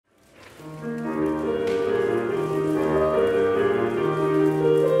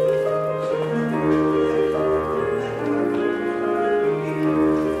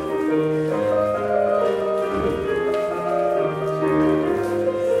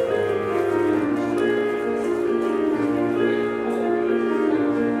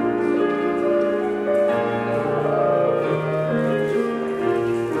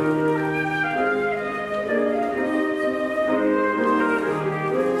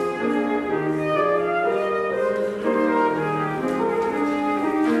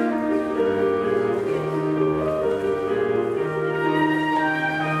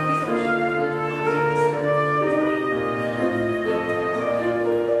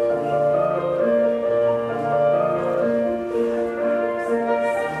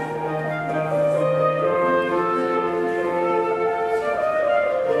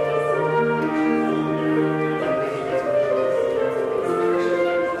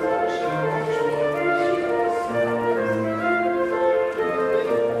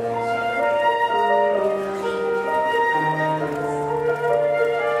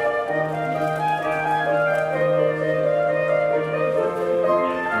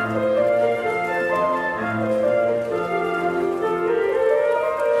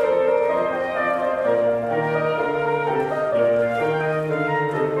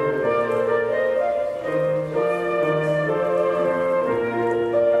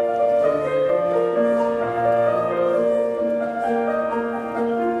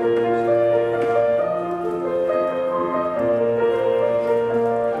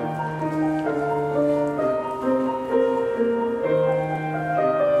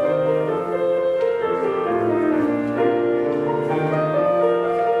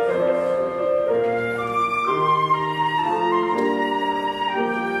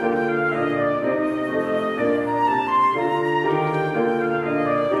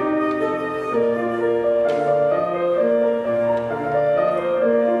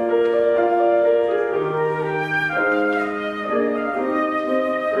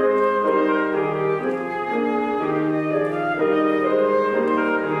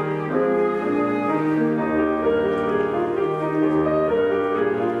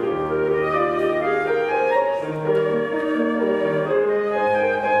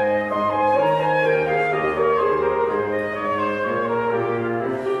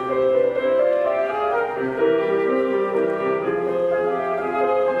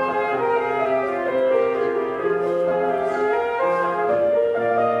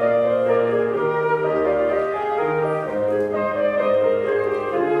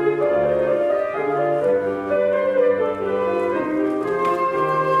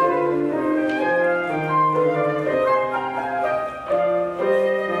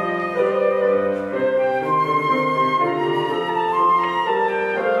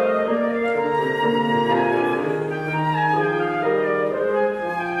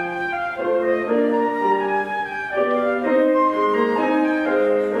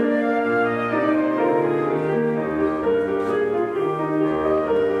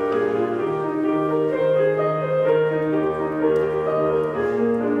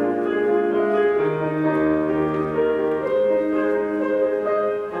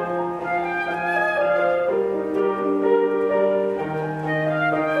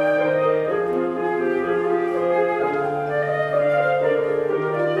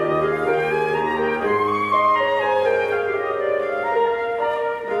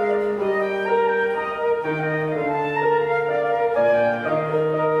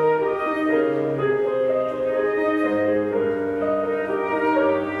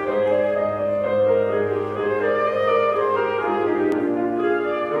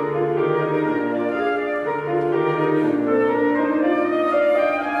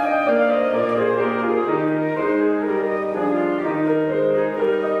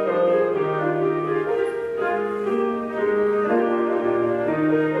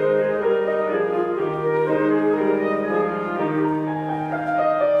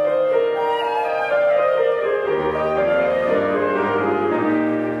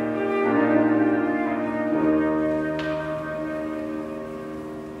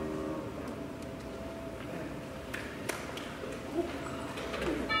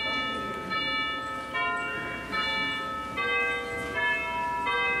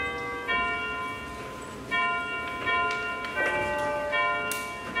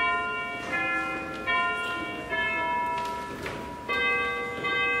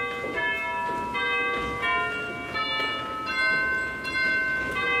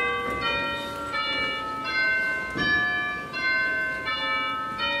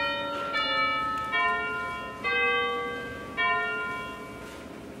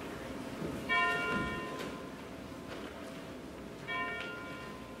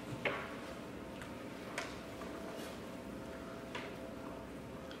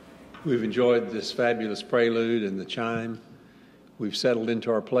We've enjoyed this fabulous prelude and the chime. We've settled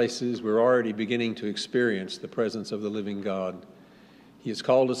into our places. We're already beginning to experience the presence of the living God. He has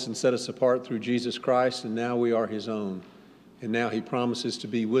called us and set us apart through Jesus Christ, and now we are his own. And now he promises to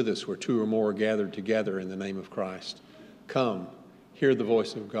be with us where two or more are gathered together in the name of Christ. Come, hear the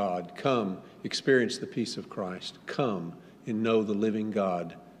voice of God. Come, experience the peace of Christ. Come and know the living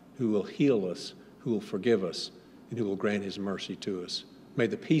God who will heal us, who will forgive us, and who will grant his mercy to us. May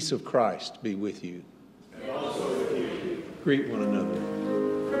the peace of Christ be with you. And also with you. Greet one another.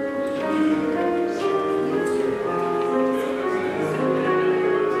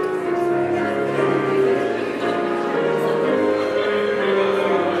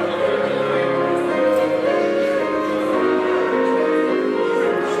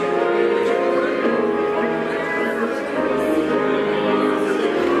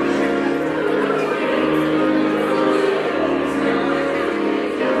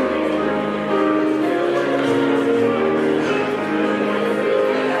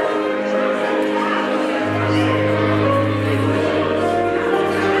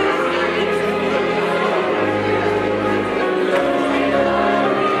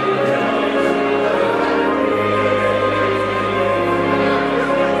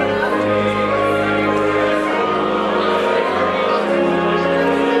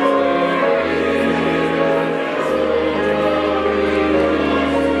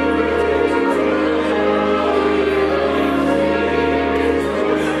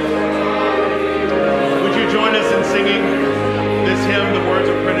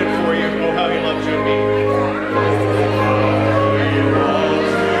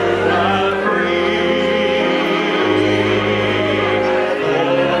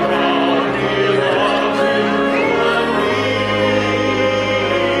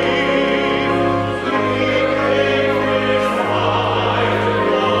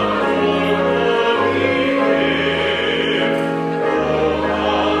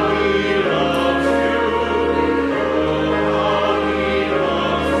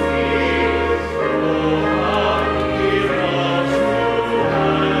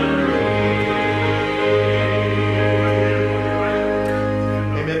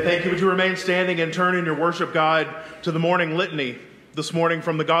 Standing and turn in your worship guide to the morning litany this morning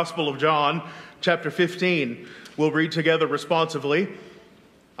from the Gospel of John, chapter 15. We'll read together responsively.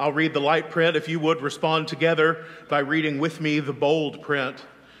 I'll read the light print. If you would respond together by reading with me the bold print.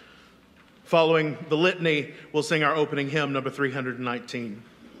 Following the litany, we'll sing our opening hymn, number 319.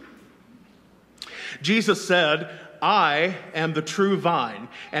 Jesus said, "I am the true vine,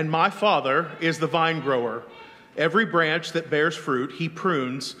 and my Father is the vine grower. Every branch that bears fruit, he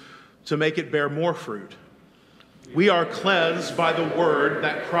prunes to make it bear more fruit. We are cleansed by the word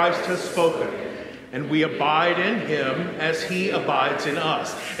that Christ has spoken, and we abide in him as he abides in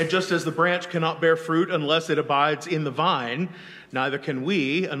us. And just as the branch cannot bear fruit unless it abides in the vine, neither can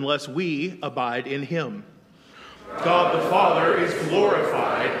we unless we abide in him. God the Father is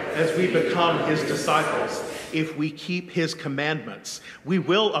glorified as we become his disciples. If we keep his commandments, we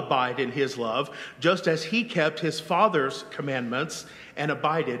will abide in his love, just as he kept his Father's commandments and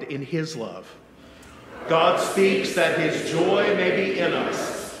abided in his love. God speaks that his joy may be in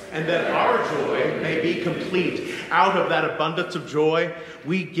us, and that our joy may be complete. Out of that abundance of joy,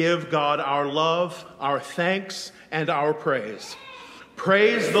 we give God our love, our thanks, and our praise.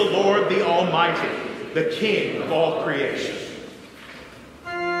 Praise the Lord the Almighty, the King of all creation.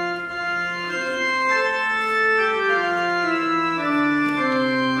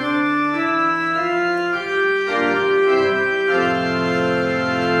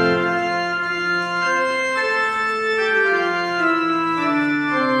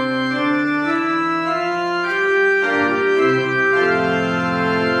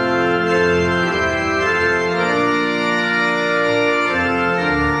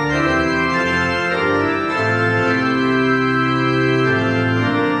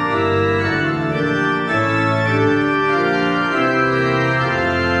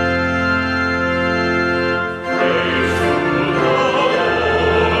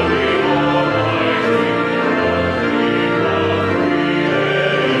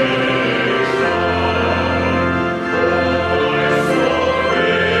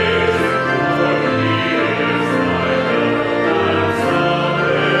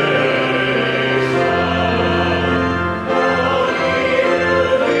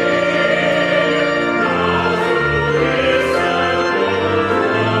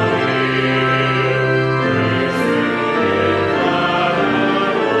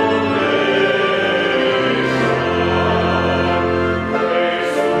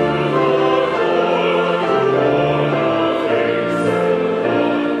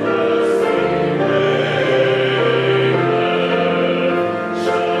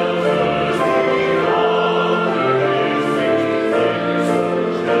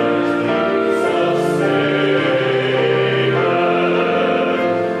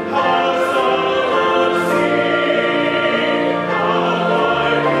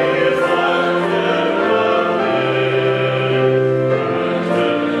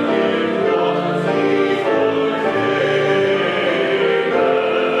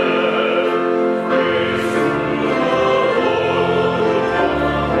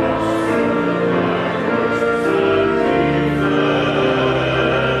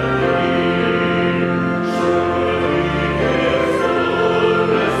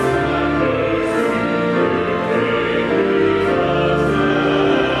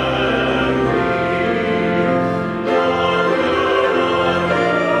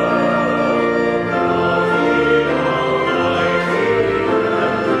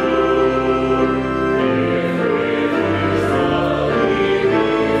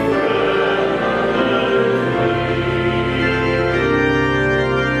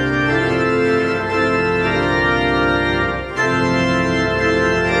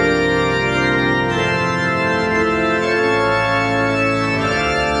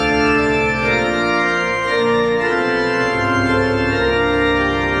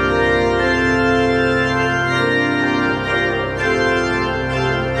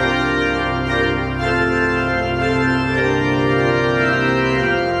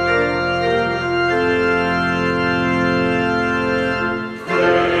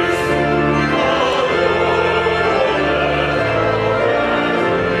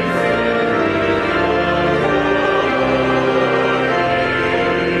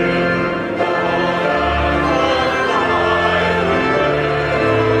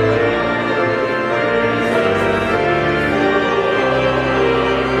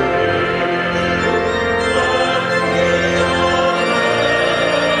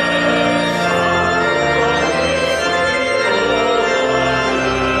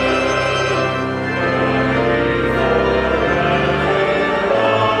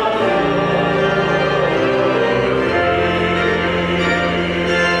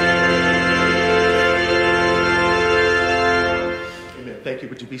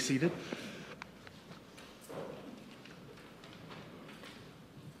 be seated.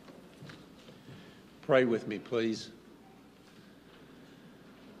 Pray with me, please.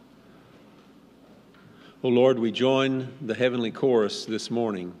 O Lord, we join the heavenly chorus this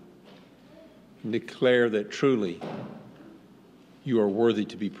morning and declare that truly you are worthy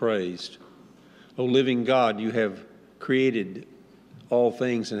to be praised. O living God, you have created all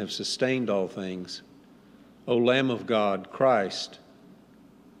things and have sustained all things. O Lamb of God, Christ,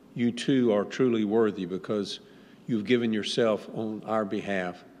 you too are truly worthy because you've given yourself on our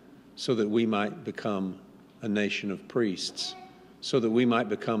behalf so that we might become a nation of priests, so that we might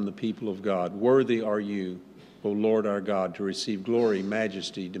become the people of God. Worthy are you, O Lord our God, to receive glory,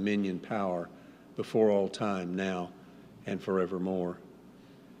 majesty, dominion, power before all time, now and forevermore.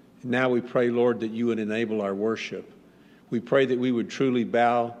 And now we pray, Lord, that you would enable our worship. We pray that we would truly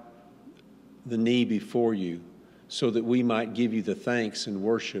bow the knee before you so that we might give you the thanks and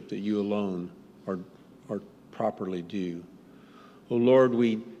worship that you alone are properly due. O Lord,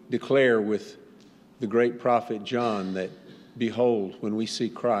 we declare with the great prophet John that, behold, when we see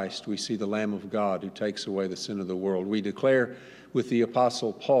Christ, we see the Lamb of God who takes away the sin of the world. We declare with the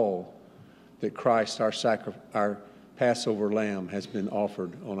Apostle Paul that Christ, our Passover Lamb, has been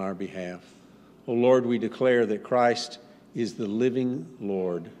offered on our behalf. O Lord, we declare that Christ is the living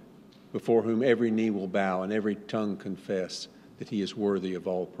Lord before whom every knee will bow and every tongue confess that he is worthy of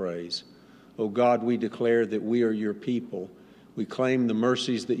all praise. O God, we declare that we are your people. We claim the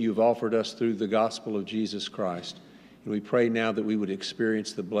mercies that you've offered us through the gospel of Jesus Christ. And we pray now that we would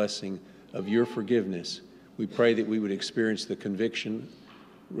experience the blessing of your forgiveness. We pray that we would experience the conviction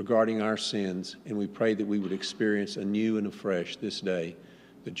regarding our sins. And we pray that we would experience anew and afresh this day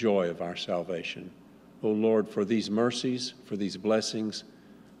the joy of our salvation. O Lord, for these mercies, for these blessings,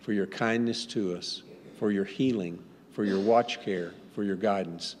 for your kindness to us, for your healing, for your watch care, for your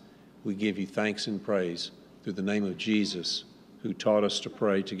guidance, we give you thanks and praise through the name of Jesus, who taught us to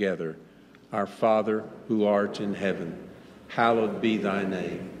pray together. Our Father, who art in heaven, hallowed be thy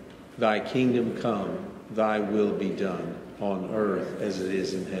name. Thy kingdom come, thy will be done, on earth as it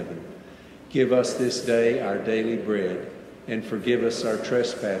is in heaven. Give us this day our daily bread, and forgive us our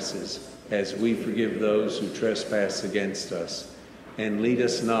trespasses, as we forgive those who trespass against us. And lead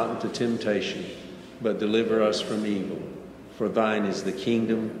us not into temptation, but deliver us from evil. For thine is the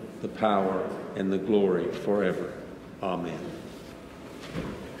kingdom, the power, and the glory forever. Amen.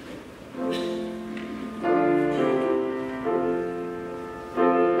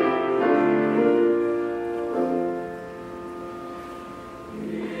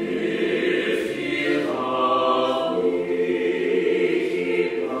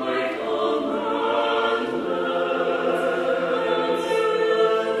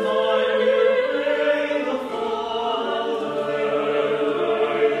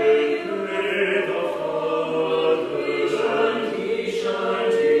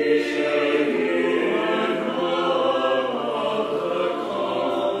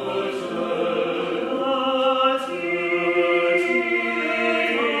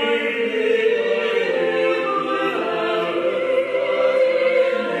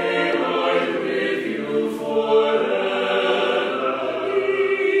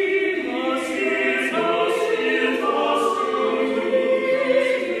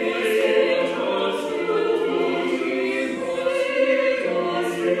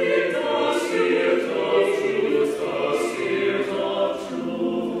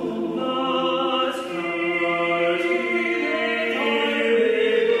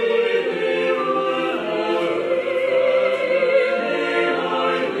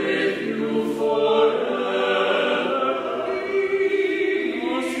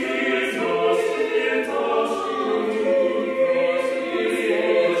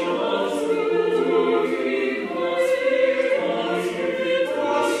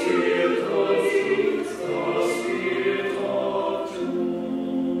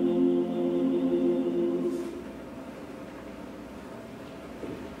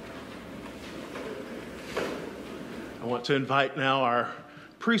 To invite now our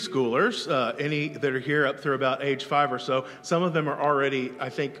preschoolers, any that are here up through about age 5 or so. Some of them are already, I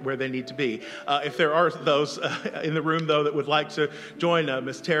think, where they need to be. If there are those in the room, though, that would like to join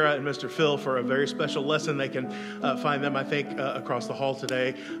Miss Tara and Mr. Phil for a very special lesson, they can find them, I think, across the hall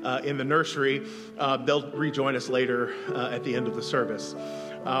today in the nursery. They'll rejoin us later at the end of the service.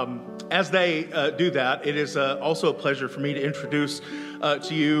 As they do that, it is also a pleasure for me to introduce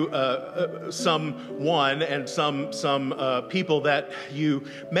to you someone and some people that you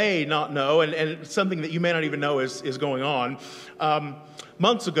may not know, and something that you may not even know is going on.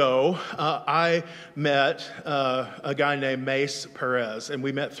 Months ago, I met a guy named Mace Perez, and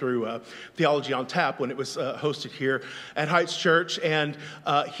we met through Theology on Tap when it was hosted here at Heights Church, and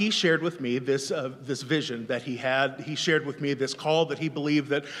he shared with me this vision that he had. He shared with me this call that he believed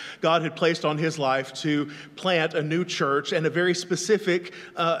that God had placed on his life to plant a new church, and a very specific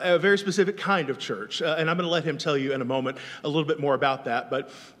kind of church. And I'm going to let him tell you in a moment a little bit more about that,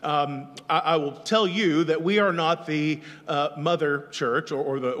 but I will tell you that we are not the mother church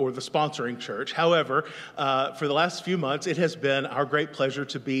or the sponsoring church. However, for the last few months, it has been our great pleasure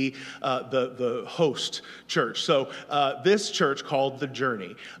to be the host church. So this church called The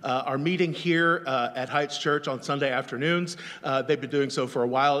Journey are meeting here at Heights Church on Sunday afternoons. They've been doing so for a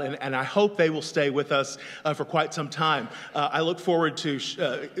while, and I hope they will stay with us for quite some time. I look forward to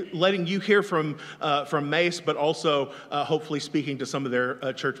letting you hear from Mace, but also hopefully speaking to some of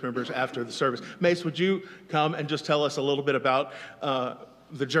their church members after the service. Mace, would you come and just tell us a little bit about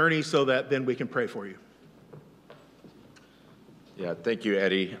The Journey so that then we can pray for you? Yeah, thank you,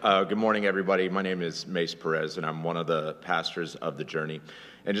 Eddie. Good morning, everybody. My name is Mace Perez, and I'm one of the pastors of The Journey.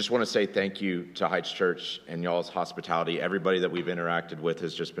 And just want to say thank you to Heights Church and y'all's hospitality. Everybody that we've interacted with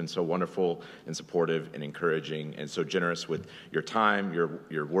has just been so wonderful and supportive and encouraging and so generous with your time,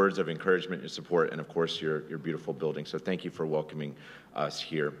 your words of encouragement, your support, and of course, your beautiful building. So thank you for welcoming us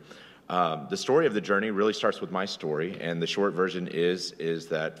here. The story of The Journey really starts with my story, and the short version is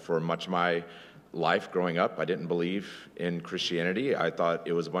that for much of my life growing up, I didn't believe in Christianity. I thought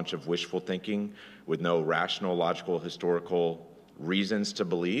it was a bunch of wishful thinking with no rational, logical, historical reasons to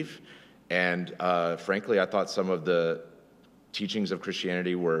believe. And frankly, I thought some of the teachings of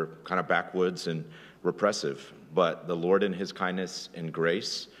Christianity were kind of backwoods and repressive. But the Lord in his kindness and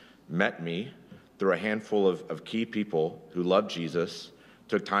grace met me through a handful of key people who loved Jesus,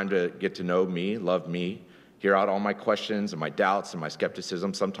 took time to get to know me, love me, hear out all my questions and my doubts and my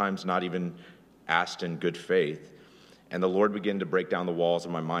skepticism, sometimes not even asked in good faith. And the Lord began to break down the walls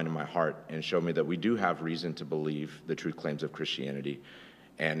of my mind and my heart and show me that we do have reason to believe the true claims of Christianity.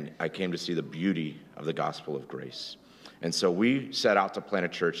 And I came to see the beauty of the gospel of grace. And so we set out to plant a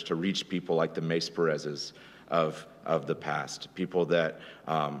church to reach people like the Mace Perez's of the past, people that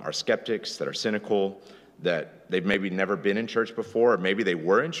are skeptics, that are cynical, that they've maybe never been in church before, or maybe they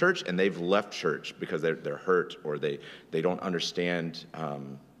were in church and they've left church because they're hurt or they don't understand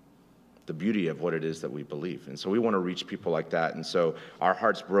the beauty of what it is that we believe. And so we want to reach people like that. And so our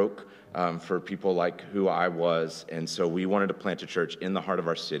hearts broke for people like who I was. And so we wanted to plant a church in the heart of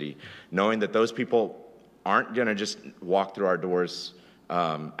our city, knowing that those people aren't going to just walk through our doors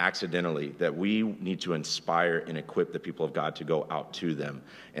accidentally, that we need to inspire and equip the people of God to go out to them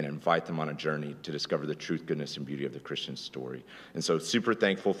and invite them on a journey to discover the truth, goodness, and beauty of the Christian story. And so super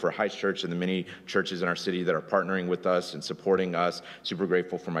thankful for Heights Church and the many churches in our city that are partnering with us and supporting us. Super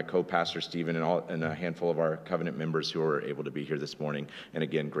grateful for my co-pastor, Stephen, and a handful of our covenant members who are able to be here this morning. And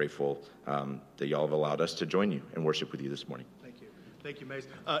again, grateful that y'all have allowed us to join you and worship with you this morning. Thank you, Mace.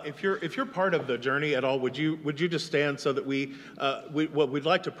 If you're part of The Journey at all, would you just stand so that we'd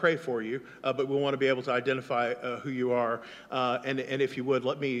like to pray for you, but we want to be able to identify who you are, and if you would,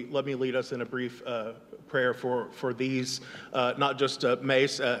 let me lead us in a brief prayer for these, not just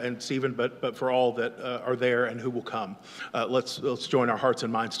Mace and Stephen, but for all that are there and who will come. Let's join our hearts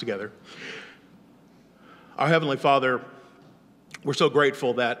and minds together. Our Heavenly Father, we're so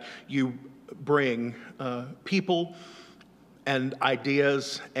grateful that you bring people and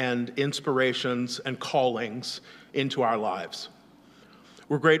ideas and inspirations and callings into our lives.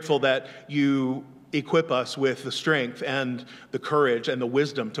 We're grateful that you equip us with the strength and the courage and the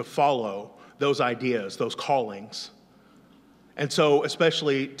wisdom to follow those ideas, those callings. And so,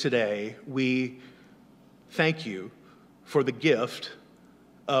 especially today, we thank you for the gift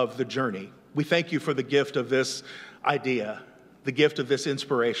of The Journey. We thank you for the gift of this idea, the gift of this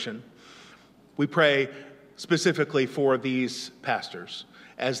inspiration. We pray specifically for these pastors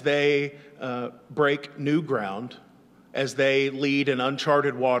as they break new ground, as they lead in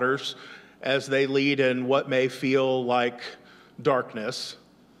uncharted waters, as they lead in what may feel like darkness.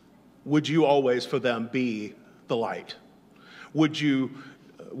 Would you always for them be the light? Would you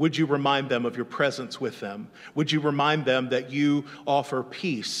remind them of your presence with them? Would you remind them that you offer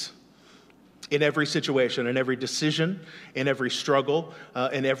peace in every situation, in every decision, in every struggle,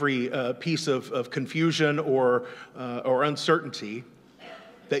 in every piece of confusion or uncertainty,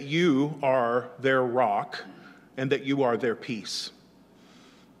 that you are their rock and that you are their peace?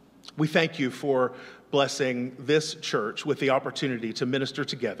 We thank you for blessing this church with the opportunity to minister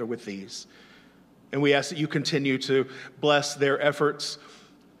together with these. And we ask that you continue to bless their efforts,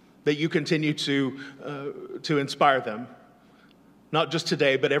 that you continue to inspire them, not just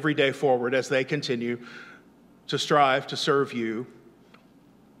today, but every day forward as they continue to strive to serve you.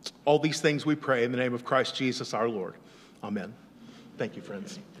 All these things we pray in the name of Christ Jesus our Lord. Amen. Thank you,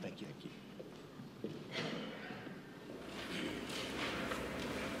 friends. Thank you.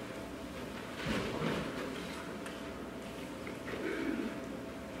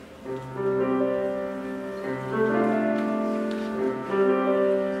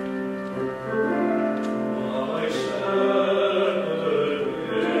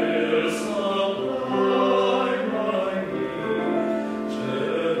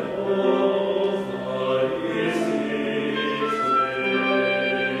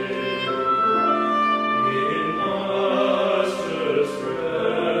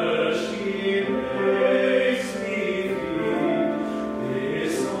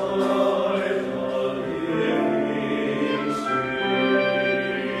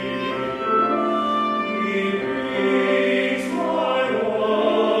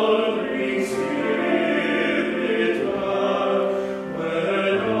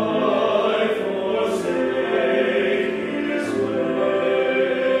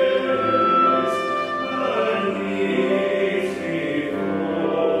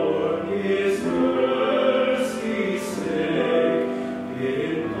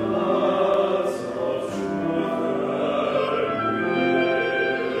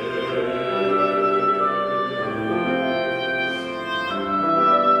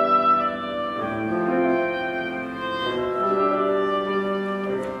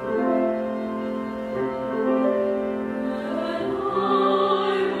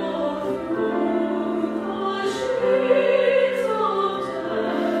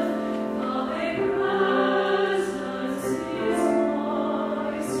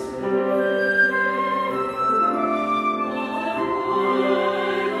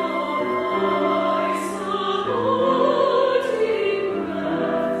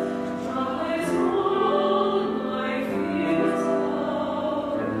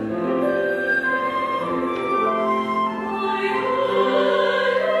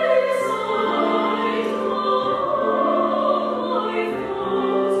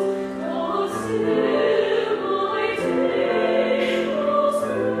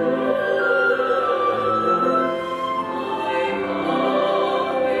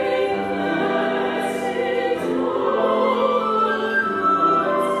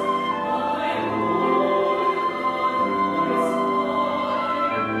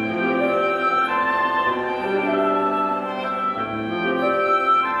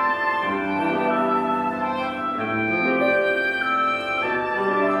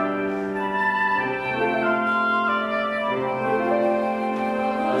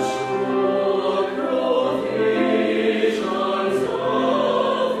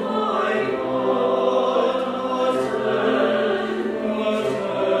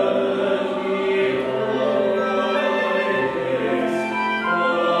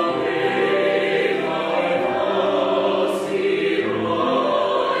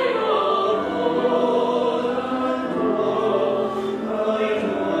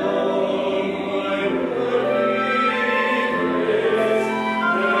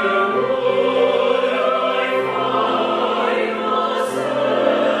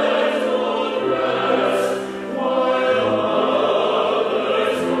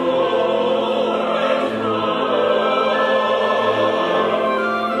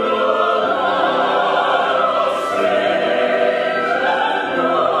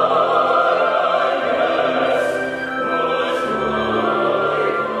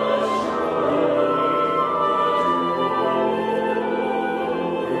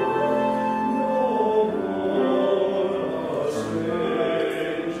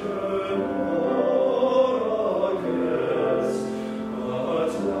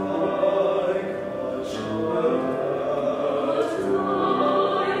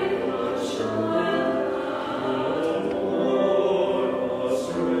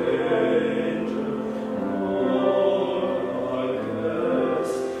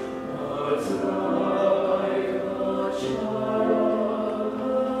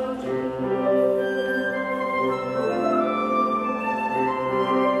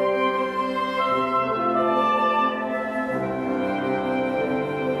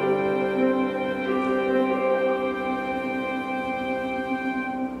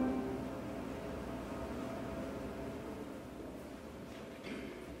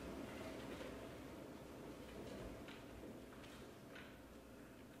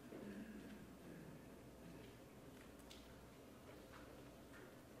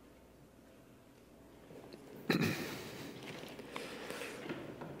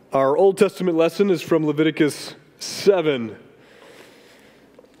 Our Old Testament lesson is from Leviticus 7.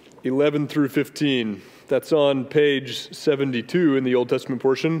 11 through 15. That's on page 72 in the Old Testament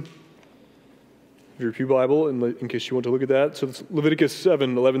portion of your Pew Bible, in case you want to look at that. So it's Leviticus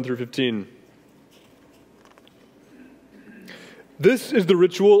 7, 11 through 15. This is the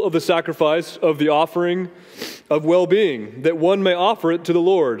ritual of the sacrifice of the offering of well-being, that one may offer it to the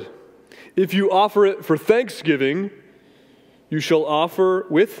Lord. If you offer it for thanksgiving, you shall offer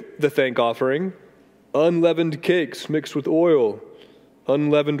with the thank offering unleavened cakes mixed with oil,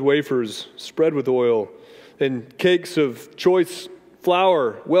 unleavened wafers spread with oil, and cakes of choice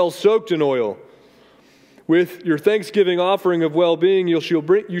flour well soaked in oil. With your thanksgiving offering of well-being, you shall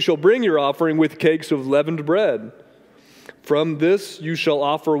bring your offering with cakes of leavened bread. From this you shall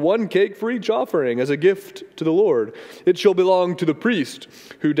offer one cake for each offering as a gift to the Lord. It shall belong to the priest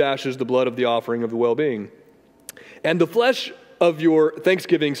who dashes the blood of the offering of the well-being. And the flesh of your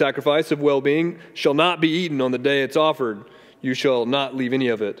thanksgiving sacrifice of well-being shall not be eaten on the day it's offered. You shall not leave any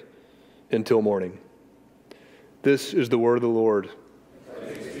of it until morning. This is the word of the Lord.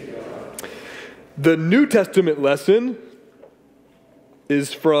 The New Testament lesson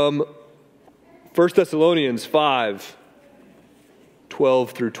is from 1 Thessalonians 5,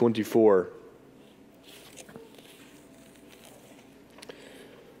 12 through 24.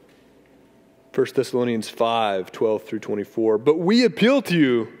 First Thessalonians 5, 12 through 24. But we appeal to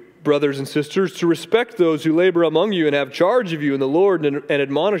you, brothers and sisters, to respect those who labor among you and have charge of you in the Lord and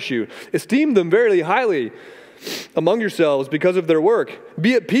admonish you. Esteem them very highly among yourselves because of their work.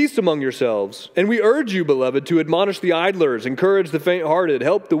 Be at peace among yourselves. And we urge you, beloved, to admonish the idlers, encourage the faint-hearted,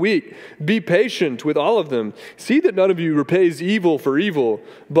 help the weak. Be patient with all of them. See that none of you repays evil for evil,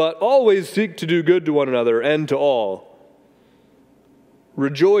 but always seek to do good to one another and to all.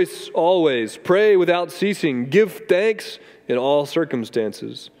 Rejoice always, pray without ceasing, give thanks in all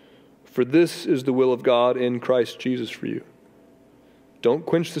circumstances, for this is the will of God in Christ Jesus for you. Don't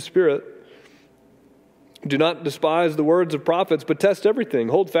quench the Spirit. Do not despise the words of prophets, but test everything.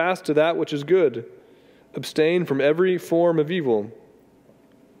 Hold fast to that which is good. Abstain from every form of evil.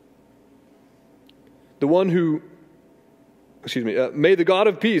 May the God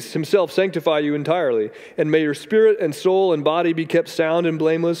of peace himself sanctify you entirely, and may your spirit and soul and body be kept sound and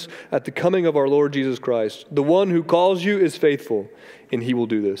blameless at the coming of our Lord Jesus Christ. The one who calls you is faithful, and he will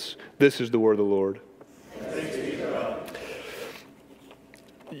do this. This is the word of the Lord.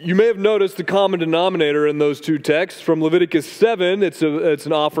 You may have noticed the common denominator in those two texts. From Leviticus 7, it's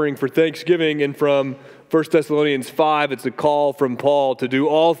an offering for thanksgiving, and from 1 Thessalonians 5, it's a call from Paul to do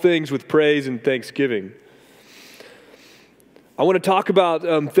all things with praise and thanksgiving. I want to talk about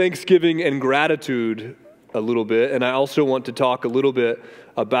thanksgiving and gratitude a little bit, and I also want to talk a little bit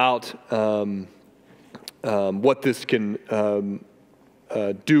about what this can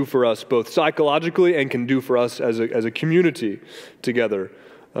do for us both psychologically and can do for us as a community together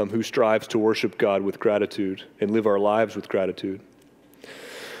who strives to worship God with gratitude and live our lives with gratitude.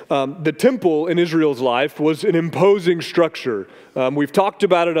 The temple in Israel's life was an imposing structure. We've talked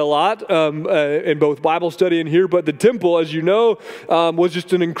about it a lot in both Bible study and here, but the temple, as you know, was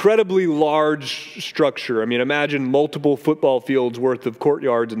just an incredibly large structure. I mean, imagine multiple football fields worth of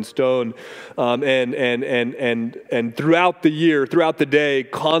courtyards and stone, and throughout the year, throughout the day,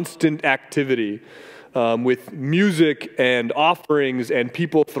 constant activity. With music and offerings and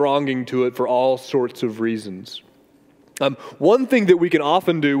people thronging to it for all sorts of reasons. One thing that we can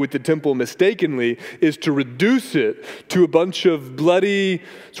often do with the temple mistakenly is to reduce it to a bunch of bloody,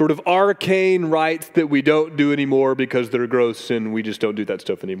 sort of arcane rites that we don't do anymore because they're gross and we just don't do that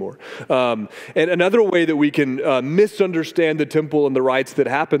stuff anymore. And another way that we can misunderstand the temple and the rites that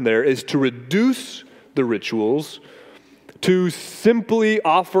happen there is to reduce the rituals to simply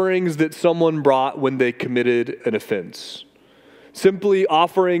offerings that someone brought when they committed an offense. Simply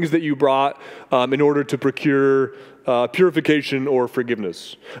offerings that you brought in order to procure purification or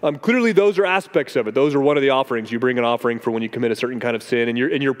forgiveness. Clearly, those are aspects of it. Those are one of the offerings. You bring an offering for when you commit a certain kind of sin, and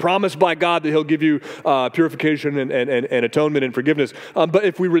you're promised by God that He'll give you purification and atonement and forgiveness. But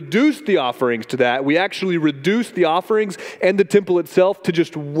if we reduce the offerings to that, we actually reduce the offerings and the temple itself to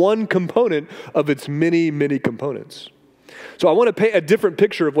just one component of its many, many components. So I want to paint a different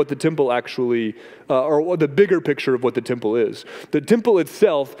picture of what the temple actually, or the bigger picture of what the temple is. The temple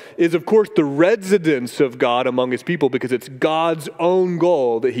itself is, of course, the residence of God among His people because it's God's own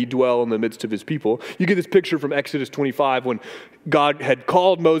goal that He dwell in the midst of His people. You get this picture from Exodus 25 when God had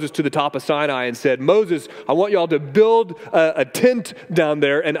called Moses to the top of Sinai and said, Moses, I want y'all to build a tent down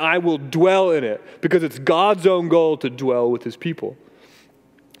there and I will dwell in it because it's God's own goal to dwell with His people.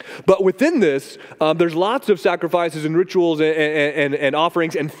 But within this, there's lots of sacrifices and rituals and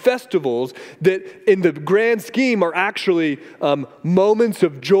offerings and festivals that in the grand scheme are actually moments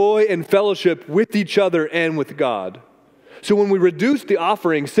of joy and fellowship with each other and with God. So when we reduce the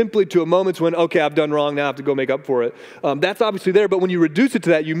offering simply to a moment when, okay, I've done wrong, now I have to go make up for it, that's obviously there. But when you reduce it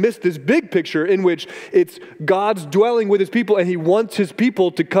to that, you miss this big picture in which it's God's dwelling with his people, and he wants his people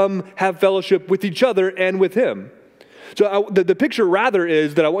to come have fellowship with each other and with him. So the picture rather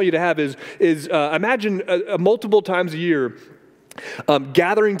is that I want you to have is imagine multiple times a year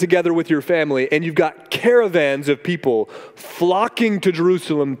gathering together with your family, and you've got caravans of people flocking to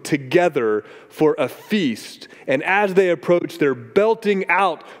Jerusalem together for a feast. And as they approach, they're belting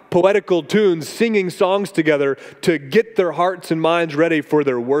out poetical tunes, singing songs together to get their hearts and minds ready for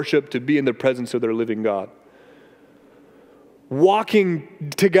their worship, to be in the presence of their living God.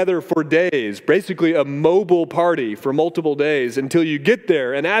 Walking together for days, basically a mobile party for multiple days until you get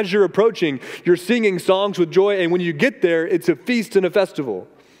there. And as you're approaching, you're singing songs with joy. And when you get there, it's a feast and a festival.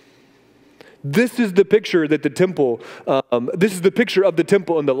 This is the picture that the temple, this is the picture of the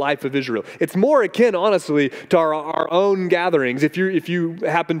temple in the life of Israel. It's more akin, honestly, to our own gatherings. If you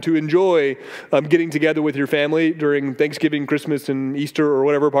happen to enjoy getting together with your family during Thanksgiving, Christmas, and Easter, or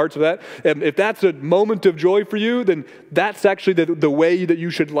whatever parts of that, if that's a moment of joy for you, then that's actually the way that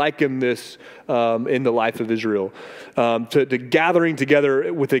you should liken this in the life of Israel. To gathering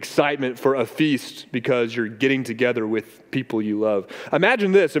together with excitement for a feast because you're getting together with people you love.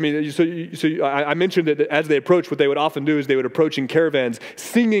 Imagine this. I mean, I mentioned that as they approach, what they would often do is they would approach in caravans,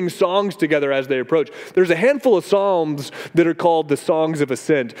 singing songs together as they approach. There's a handful of psalms that are called the Songs of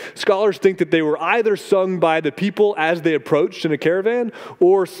Ascent. Scholars think that they were either sung by the people as they approached in a caravan,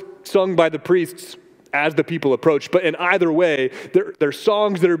 or sung by the priests as the people approach. But in either way, they're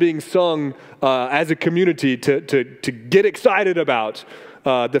songs that are being sung as a community to get excited about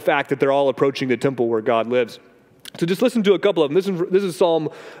the fact that they're all approaching the temple where God lives. So just listen to a couple of them. This is Psalm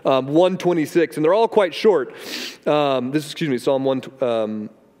 126, and they're all quite short. Psalm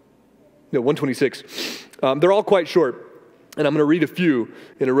 126. They're all quite short, and I'm going to read a few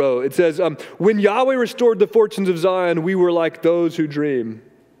in a row. It says, when Yahweh restored the fortunes of Zion, we were like those who dream.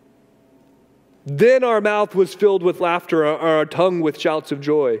 Then our mouth was filled with laughter, our tongue with shouts of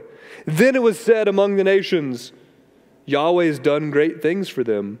joy. Then it was said among the nations, Yahweh has done great things for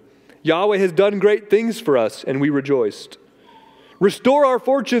them. Yahweh has done great things for us, and we rejoiced. Restore our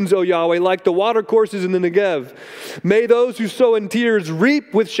fortunes, O Yahweh, like the watercourses in the Negev. May those who sow in tears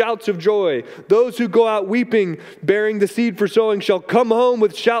reap with shouts of joy. Those who go out weeping, bearing the seed for sowing, shall come home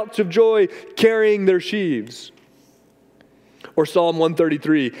with shouts of joy, carrying their sheaves. Or Psalm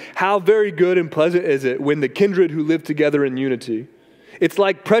 133, how very good and pleasant is it when the kindred who live together in unity. It's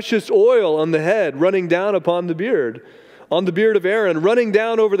like precious oil on the head, running down upon the beard. On the beard of Aaron, running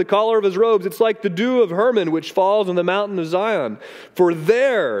down over the collar of his robes. It's like the dew of Hermon, which falls on the mountain of Zion. For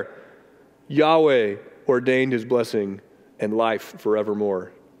there Yahweh ordained his blessing and life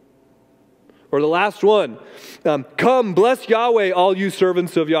forevermore. Or the last one, come, bless Yahweh, all you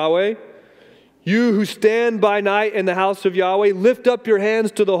servants of Yahweh. You who stand by night in the house of Yahweh, lift up your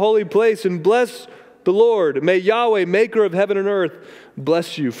hands to the holy place and bless the Lord. May Yahweh, maker of heaven and earth,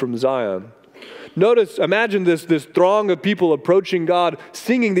 bless you from Zion. Notice, imagine this throng of people approaching God,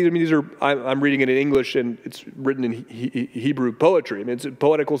 singing these. I mean, I'm reading it in English, and it's written in Hebrew poetry. I mean, it's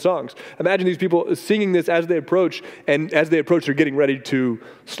poetical songs. Imagine these people singing this as they approach, and as they approach, they're getting ready to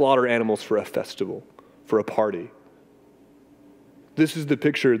slaughter animals for a festival, for a party. This is the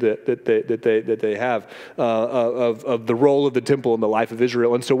picture that they have of the role of the temple in the life of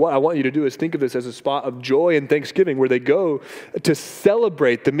Israel. And so what I want you to do is think of this as a spot of joy and thanksgiving where they go to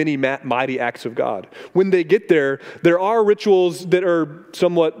celebrate the many mighty acts of God. When they get there, there are rituals that are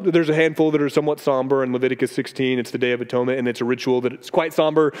there's a handful that are somewhat somber. In Leviticus 16, it's the Day of Atonement, and it's a ritual that it's quite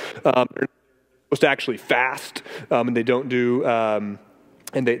somber. They're supposed to actually fast, and they don't do, and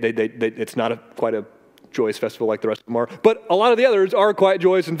it's not quite a joyous festival like the rest of them are. But a lot of the others are quite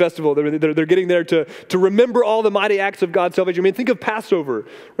joyous and festival. They're getting there to remember all the mighty acts of God's salvation. I mean, think of Passover,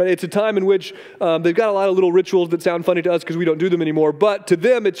 right? It's a time in which they've got a lot of little rituals that sound funny to us because we don't do them anymore. But to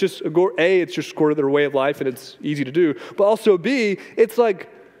them, it's just, it's just sort of their way of life, and it's easy to do. But also, B, it's like,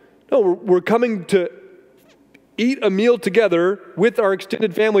 no, we're coming to eat a meal together with our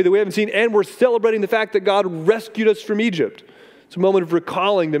extended family that we haven't seen, and we're celebrating the fact that God rescued us from Egypt. It's a moment of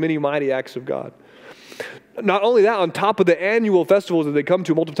recalling the many mighty acts of God. Not only that, on top of the annual festivals that they come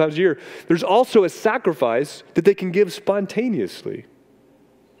to multiple times a year, there's also a sacrifice that they can give spontaneously.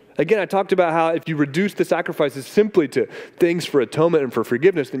 Again, I talked about how if you reduce the sacrifices simply to things for atonement and for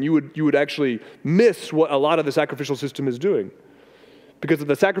forgiveness, then you would actually miss what a lot of the sacrificial system is doing. Because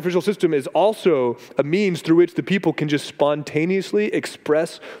the sacrificial system is also a means through which the people can just spontaneously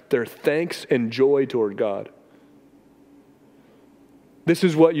express their thanks and joy toward God. This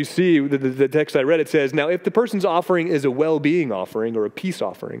is what you see, the text I read, it says, now if the person's offering is a well-being offering or a peace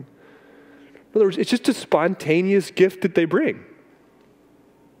offering, in other words, it's just a spontaneous gift that they bring.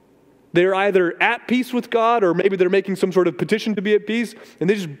 They're either at peace with God or maybe they're making some sort of petition to be at peace, and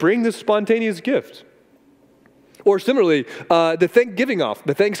they just bring this spontaneous gift. Or similarly, the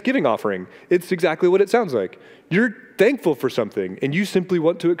Thanksgiving offering, it's exactly what it sounds like. You're thankful for something, and you simply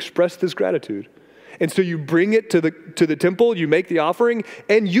want to express this gratitude. And so you bring it to the temple, you make the offering,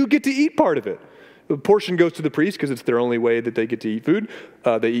 and you get to eat part of it. A portion goes to the priest because it's their only way that they get to eat food.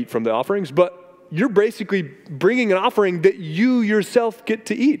 They eat from the offerings, but you're basically bringing an offering that you yourself get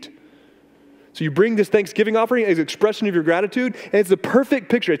to eat. So you bring this Thanksgiving offering as an expression of your gratitude, and it's the perfect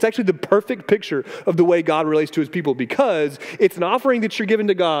picture. It's actually the perfect picture of the way God relates to his people, because it's an offering that you're giving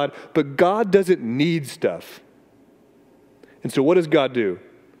to God, but God doesn't need stuff. And so what does God do?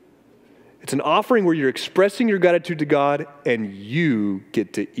 It's an offering where you're expressing your gratitude to God, and you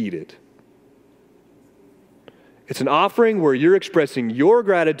get to eat it. It's an offering where you're expressing your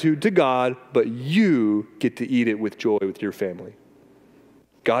gratitude to God, but you get to eat it with joy with your family.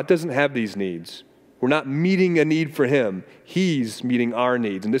 God doesn't have these needs. We're not meeting a need for him. He's meeting our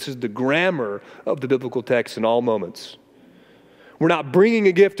needs. And this is the grammar of the biblical text in all moments. We're not bringing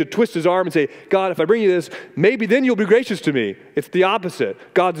a gift to twist his arm and say, God, if I bring you this, maybe then you'll be gracious to me. It's the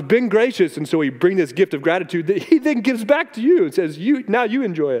opposite. God's been gracious, and so he brings this gift of gratitude that he then gives back to you and says, now you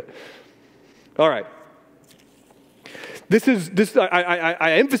enjoy it. All right.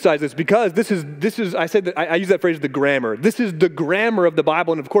 I emphasize this because this is I said that I use that phrase, the grammar. This is the grammar of the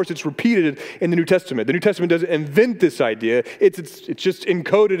Bible, and of course it's repeated in the New Testament. The New Testament doesn't invent this idea. It's just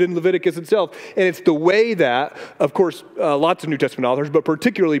encoded in Leviticus itself, and it's the way that, of course, lots of New Testament authors, but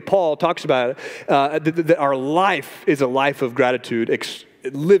particularly Paul talks about it, that our life is a life of gratitude,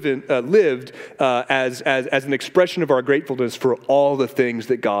 lived as an expression of our gratefulness for all the things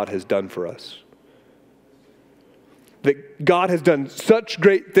that God has done for us. That God has done such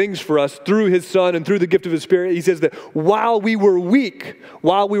great things for us through his Son and through the gift of his Spirit. He says that while we were weak,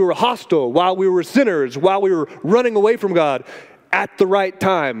 while we were hostile, while we were sinners, while we were running away from God, at the right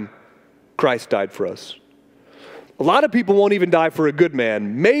time, Christ died for us. A lot of people won't even die for a good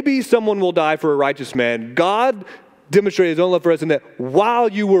man. Maybe someone will die for a righteous man. God demonstrated his own love for us in that while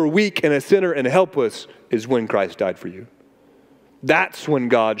you were weak and a sinner and helpless is when Christ died for you. That's when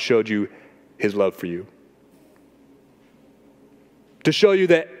God showed you his love for you. To show you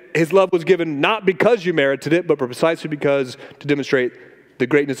that his love was given not because you merited it, but precisely because to demonstrate the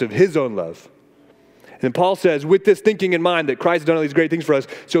greatness of his own love. And then Paul says, with this thinking in mind that Christ has done all these great things for us,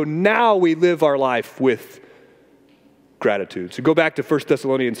 so now we live our life with gratitude. So go back to 1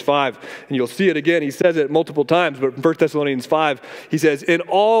 Thessalonians 5, and you'll see it again. He says it multiple times, but in 1 Thessalonians 5, he says, in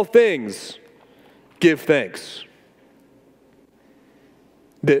all things, give thanks.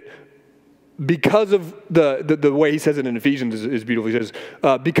 That because of the way he says it in Ephesians is beautiful. He says,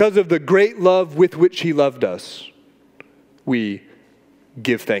 because of the great love with which he loved us, we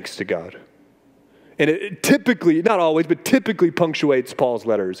give thanks to God. And it typically, not always, but typically punctuates Paul's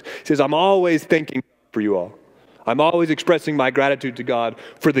letters. He says, I'm always thanking for you all. I'm always expressing my gratitude to God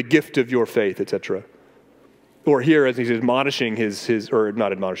for the gift of your faith, etc. Or here, as he's admonishing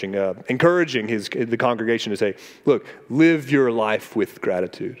encouraging the congregation to say, look, live your life with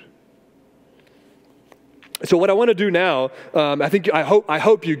gratitude. So what I want to do now, I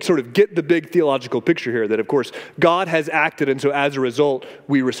hope you sort of get the big theological picture here that, of course, God has acted, and so as a result,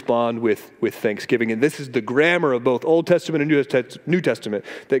 we respond with thanksgiving. And this is the grammar of both Old Testament and New Testament,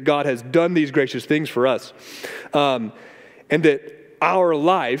 that God has done these gracious things for us. And that our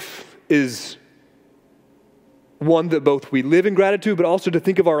life is one that both we live in gratitude, but also to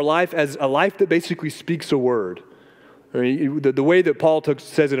think of our life as a life that basically speaks a word. I mean, the way that Paul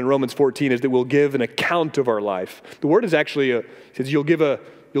says it in Romans 14 is that we'll give an account of our life. The word is actually, he says you'll give a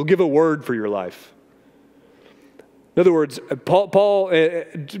word for your life. In other words, Paul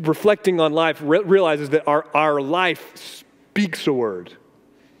reflecting on life, realizes that our life speaks a word.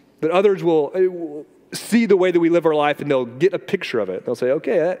 That others will see the way that we live our life, and they'll get a picture of it. They'll say,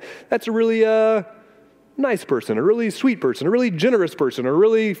 okay, that's a really nice person, a really sweet person, a really generous person, a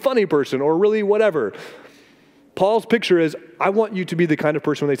really funny person, or really whatever. Paul's picture is, I want you to be the kind of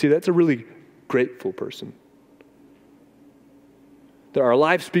person when they see that's a really grateful person. That our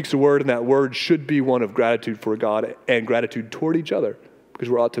life speaks a word, and that word should be one of gratitude for God and gratitude toward each other, because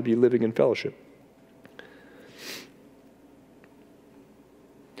we ought to be living in fellowship.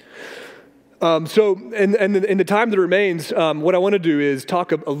 So in the time that remains, what I want to do is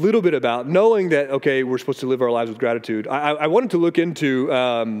talk a little bit about, knowing that, okay, we're supposed to live our lives with gratitude. I wanted to look into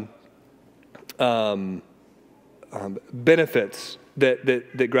benefits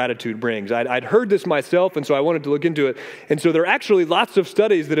that gratitude brings. I'd heard this myself, and so I wanted to look into it. And so there are actually lots of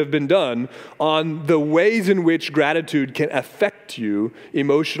studies that have been done on the ways in which gratitude can affect you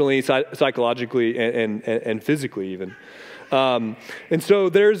emotionally, psychologically, and physically even. And so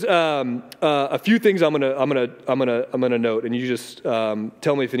there's a few things I'm gonna note, and you just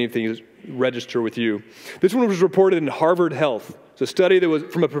tell me if anything register with you. This one was reported in Harvard Health. It's a study that was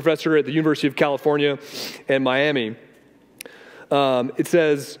from a professor at the University of California in Miami. It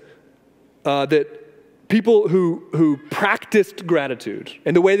says that people who practiced gratitude,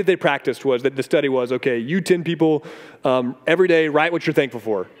 and the way that they practiced was that the study was, okay, you 10 people every day write what you're thankful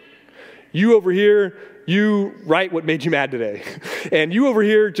for. You over here, you write what made you mad today. And you over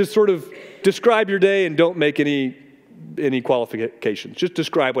here just sort of describe your day and don't make any qualifications. Just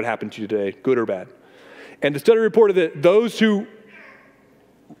describe what happened to you today, good or bad. And the study reported that those who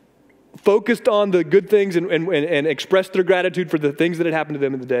focused on the good things and expressed their gratitude for the things that had happened to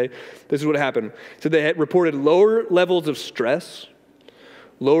them in the day, this is what happened. So they had reported lower levels of stress,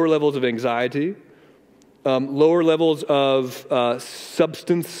 lower levels of anxiety, lower levels of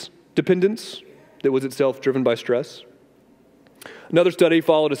substance dependence that was itself driven by stress. Another study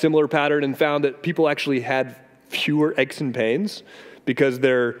followed a similar pattern and found that people actually had fewer aches and pains because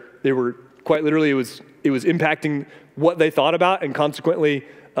they were quite literally, it was impacting what they thought about, and consequently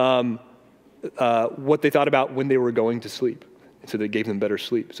what they thought about when they were going to sleep. And so they gave them better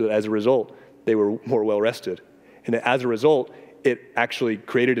sleep. So that as a result, they were more well rested. And that as a result, it actually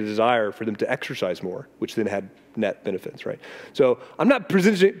created a desire for them to exercise more, which then had net benefits, right? So I'm not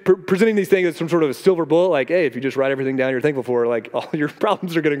presenting these things as some sort of a silver bullet, like, hey, if you just write everything down you're thankful for, like, all your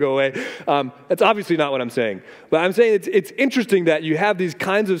problems are going to go away. That's obviously not what I'm saying. But I'm saying it's interesting that you have these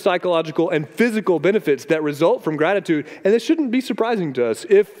kinds of psychological and physical benefits that result from gratitude, and this shouldn't be surprising to us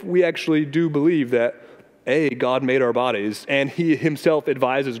if we actually do believe that, A, God made our bodies, and he himself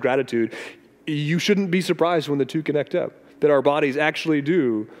advises gratitude. You shouldn't be surprised when the two connect up, that our bodies actually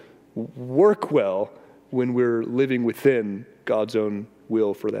do work well when we're living within God's own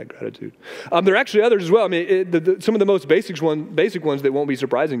will for that gratitude. There are actually others as well. I mean, some of the most basic ones that won't be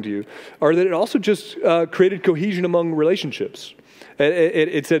surprising to you are that it also just created cohesion among relationships.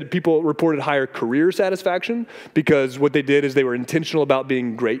 It said people reported higher career satisfaction because what they did is they were intentional about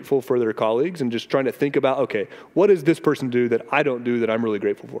being grateful for their colleagues and just trying to think about, okay, what does this person do that I don't do that I'm really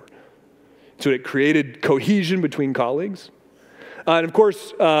grateful for? So it created cohesion between colleagues. And of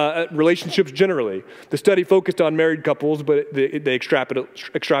course, relationships generally. The study focused on married couples, but they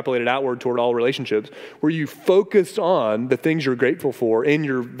extrapolated outward toward all relationships, where you focus on the things you're grateful for in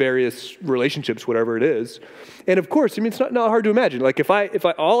your various relationships, whatever it is. And of course, I mean, it's not hard to imagine. Like if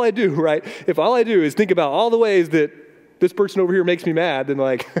all I do is think about all the ways that this person over here makes me mad, then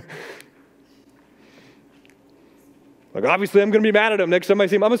like obviously I'm going to be mad at him next time I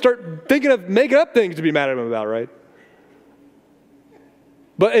see him. I'm going to start thinking of making up things to be mad at him about, right?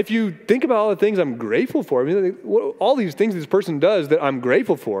 But if you think about all the things I'm grateful for, I mean, all these things this person does that I'm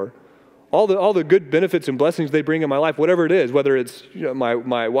grateful for, all the good benefits and blessings they bring in my life, whatever it is, whether it's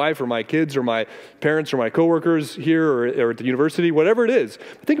my wife or my kids or my parents or my coworkers here or at the university, whatever it is,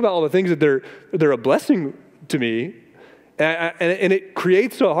 think about all the things that they're a blessing to me, and it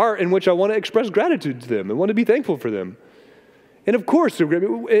creates a heart in which I want to express gratitude to them and want to be thankful for them. And of course,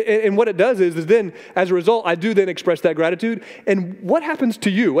 and what it does is then, as a result, I do then express that gratitude. And what happens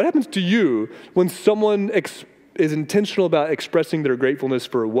to you? What happens to you when someone is intentional about expressing their gratefulness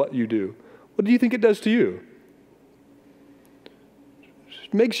for what you do? What do you think it does to you?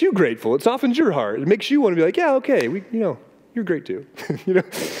 It makes you grateful. It softens your heart. It makes you want to be like, yeah, okay, you're great too.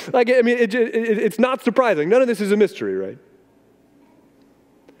 It's not surprising. None of this is a mystery, right?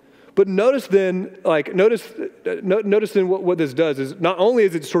 But notice then what this does is not only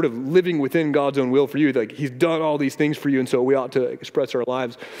is it sort of living within God's own will for you, like he's done all these things for you, and so we ought to express our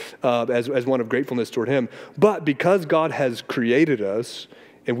lives as one of gratefulness toward him, but because God has created us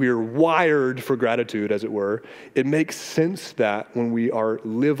and we are wired for gratitude, as it were, it makes sense that when we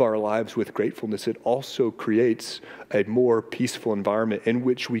live our lives with gratefulness, it also creates a more peaceful environment in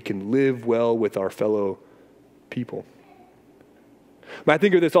which we can live well with our fellow people. I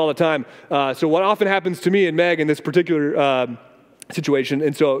think of this all the time. So what often happens to me and Meg in this particular situation,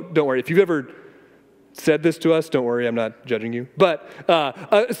 and so don't worry, if you've ever said this to us, don't worry, I'm not judging you. But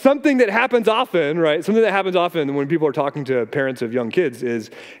something that happens often, right? Something that happens often when people are talking to parents of young kids is,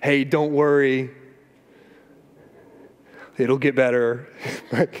 hey, don't worry, it'll get better.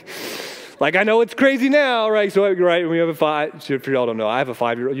 Like, I know it's crazy now, right? So, right, we have if y'all don't know, I have a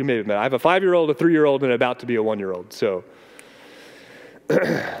 5-year-old. You may have met. I have a 5-year-old, a 3-year-old, and about to be a 1-year-old. So,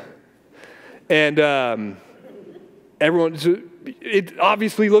 and everyone, it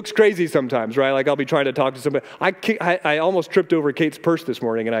obviously looks crazy sometimes, right? Like, I'll be trying to talk to somebody. I almost tripped over Kate's purse this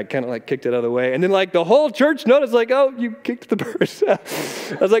morning, and I kind of like kicked it out of the way. And then like the whole church noticed, like, oh, you kicked the purse. I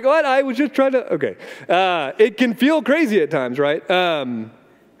was like, what? I was just trying to, okay. It can feel crazy at times, right?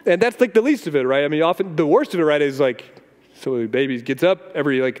 And that's like the least of it, right? I mean, often the worst of it, right, is like, so the baby gets up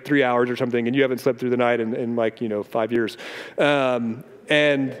every like 3 hours or something, and you haven't slept through the night in like, 5 years.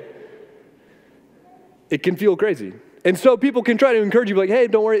 And it can feel crazy. And so people can try to encourage you, like, hey,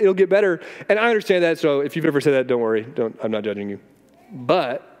 don't worry, it'll get better. And I understand that, so if you've ever said that, don't worry. I'm not judging you.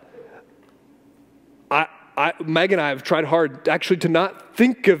 But Meg and I have tried hard actually to not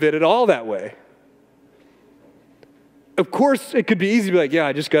think of it at all that way. Of course, it could be easy to be like, yeah,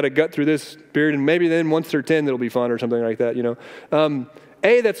 I just got to gut through this period, and maybe then once they're 10, it'll be fun or something like that,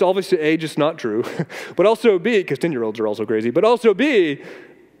 A, that's obviously A, just not true. But also B, because 10-year-olds are also crazy, but also B,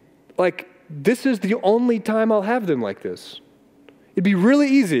 like, this is the only time I'll have them like this. It'd be really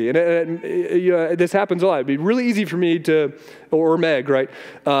easy, and this happens a lot. It'd be really easy for me to, or Meg, right?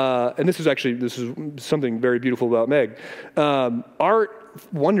 And this is something very beautiful about Meg. Our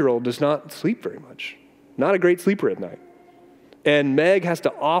 1-year-old does not sleep very much. Not a great sleeper at night. And Meg has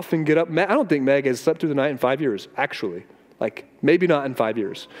to often get up. I don't think Meg has slept through the night in 5 years, actually. Like, maybe not in 5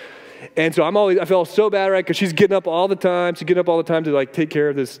 years. And so I feel so bad, right? Because she's getting up all the time. She's getting up all the time to like take care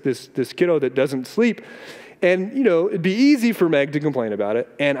of this kiddo that doesn't sleep. And, it'd be easy for Meg to complain about it.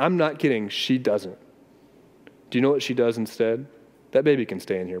 And I'm not kidding. She doesn't. Do you know what she does instead? That baby can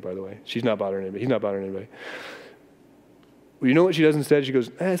stay in here, by the way. She's not bothering anybody. He's not bothering anybody. Well, you know what she does instead? She goes,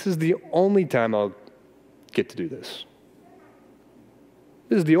 this is the only time I'll get to do this.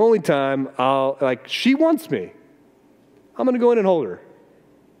 This is the only time she wants me. I'm going to go in and hold her.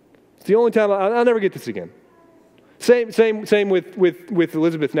 It's the only time I'll never get this again. Same with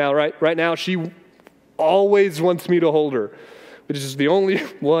Elizabeth now, right? Right now, she always wants me to hold her, which is the only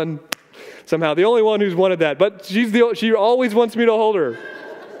one, somehow the only one who's wanted that. But she always wants me to hold her.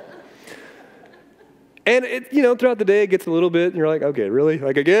 And throughout the day, it gets a little bit, and you're like, okay, really?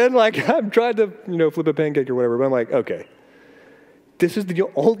 Like again? Like I'm trying to, flip a pancake or whatever. But I'm like, okay, this is the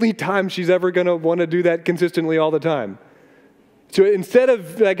only time she's ever going to want to do that consistently all the time. So instead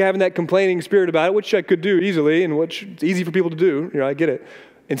of like having that complaining spirit about it, which I could do easily, and which it's easy for people to do, I get it.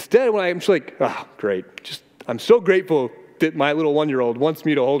 Instead, when I'm just like, oh, great. I'm so grateful that my little 1-year-old wants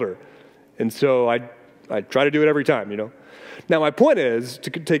me to hold her. And so I try to do it every time, Now, my point is, to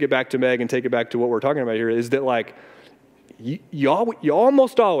take it back to Meg and take it back to what we're talking about here, is that like, you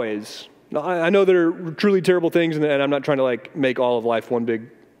almost always, I know there are truly terrible things, and I'm not trying to like make all of life one big,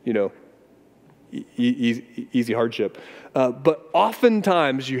 easy hardship. But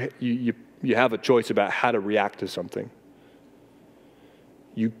oftentimes you have a choice about how to react to something.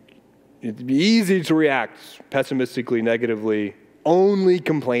 It'd be easy to react pessimistically, negatively, only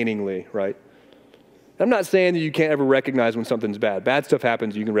complainingly, right? I'm not saying that you can't ever recognize when something's bad. Bad stuff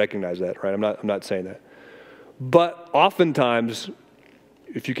happens, you can recognize that, right? I'm not saying that. But oftentimes,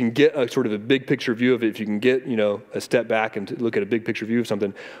 if you can get a sort of a big picture view of it, if you can get, a step back and look at a big picture view of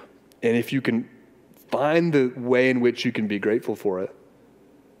something, and if you can find the way in which you can be grateful for it,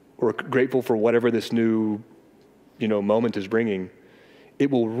 or grateful for whatever this new, moment is bringing, it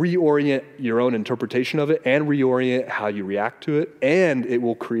will reorient your own interpretation of it and reorient how you react to it, and it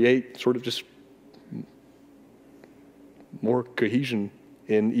will create sort of just more cohesion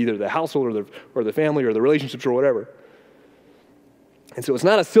in either the household or the family or the relationships or whatever. And so it's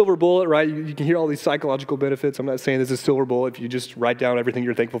not a silver bullet, right? You can hear all these psychological benefits. I'm not saying this is a silver bullet. If you just write down everything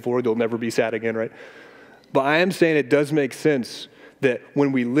you're thankful for, you'll never be sad again, right? But I am saying it does make sense that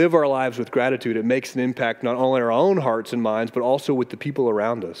when we live our lives with gratitude, it makes an impact not only on our own hearts and minds, but also with the people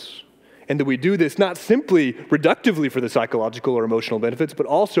around us. And that we do this not simply reductively for the psychological or emotional benefits, but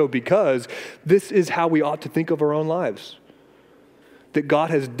also because this is how we ought to think of our own lives. That God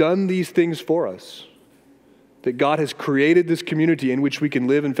has done these things for us. That God has created this community in which we can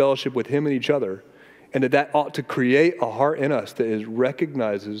live in fellowship with Him and each other. And that ought to create a heart in us that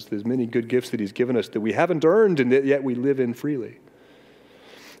recognizes the many good gifts that He's given us that we haven't earned and that yet we live in freely.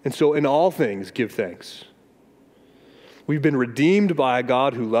 And so in all things, give thanks. We've been redeemed by a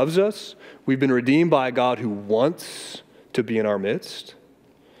God who loves us. We've been redeemed by a God who wants to be in our midst.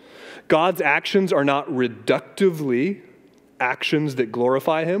 God's actions are not reductively actions that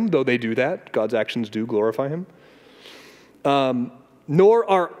glorify Him, though they do that. God's actions do glorify Him. Nor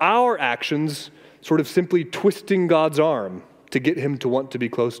are our actions sort of simply twisting God's arm to get Him to want to be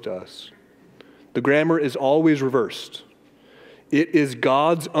close to us. The grammar is always reversed. It is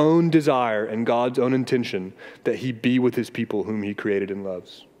God's own desire and God's own intention that he be with his people whom he created and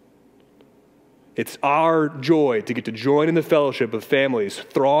loves. It's our joy to get to join in the fellowship of families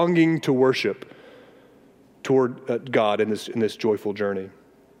thronging to worship toward God in this joyful journey.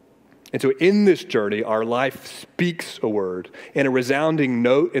 And so in this journey, our life speaks a word, and a resounding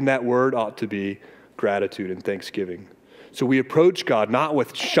note in that word ought to be gratitude and thanksgiving. So we approach God not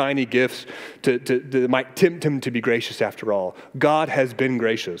with shiny gifts that might tempt him to be gracious after all. God has been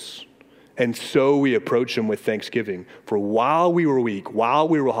gracious. And so we approach him with thanksgiving. For while we were weak, while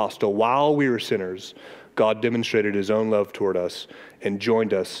we were hostile, while we were sinners, God demonstrated his own love toward us and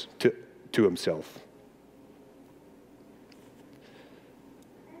joined us to himself.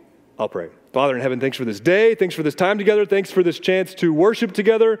 I'll pray. Father in heaven, thanks for this day. Thanks for this time together. Thanks for this chance to worship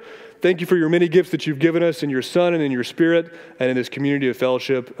together. Thank you for your many gifts that you've given us in your Son and in your Spirit and in this community of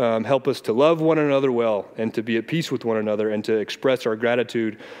fellowship. Help us to love one another well and to be at peace with one another and to express our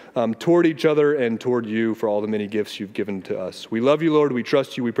gratitude toward each other and toward you for all the many gifts you've given to us. We love you, Lord. We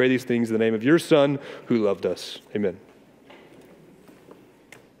trust you. We pray these things in the name of your Son who loved us. Amen.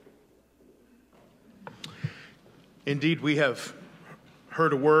 Indeed, we have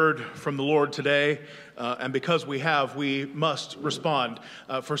heard a word from the Lord today, and because we have, we must respond.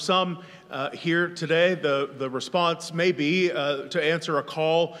 For some here today, the response may be to answer a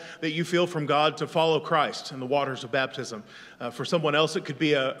call that you feel from God to follow Christ in the waters of baptism. For someone else, it could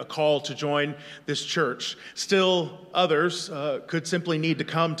be a call to join this church. Still, others could simply need to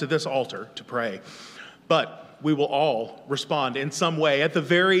come to this altar to pray. But we will all respond in some way, at the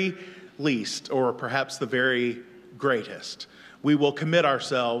very least, or perhaps the very greatest. We will commit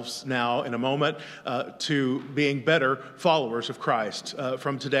ourselves now in a moment to being better followers of Christ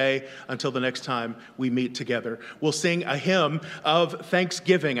from today until the next time we meet together. We'll sing a hymn of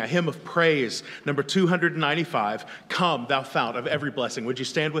thanksgiving, a hymn of praise, number 295, Come, Thou Fount of Every Blessing. Would you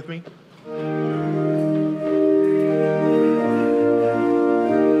stand with me?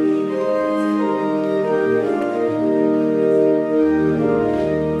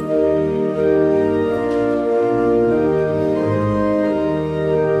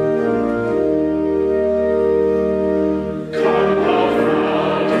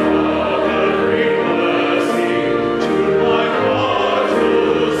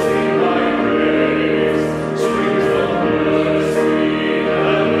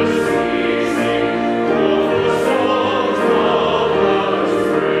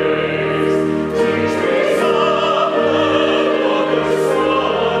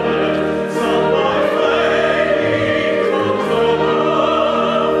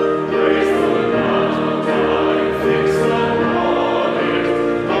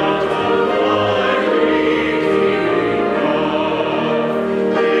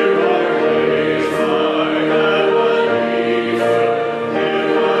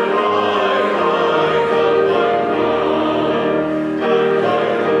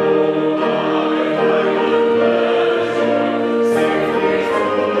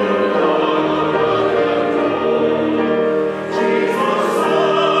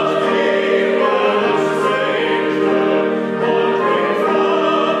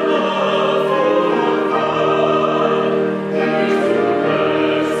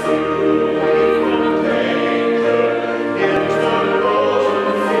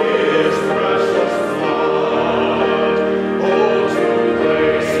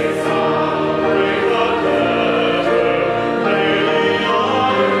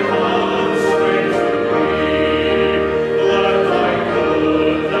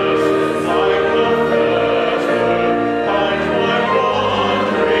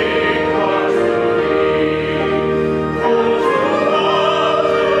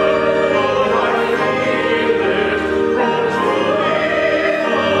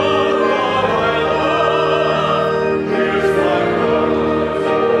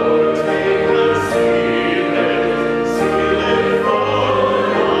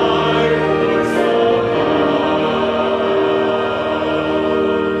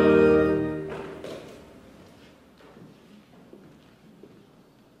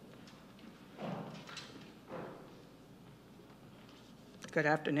 Good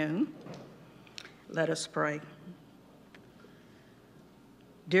afternoon. Let us pray.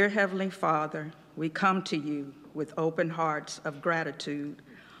 Dear Heavenly Father, we come to you with open hearts of gratitude,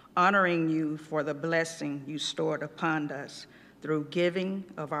 honoring you for the blessing you stored upon us through giving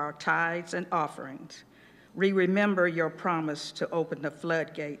of our tithes and offerings. We remember your promise to open the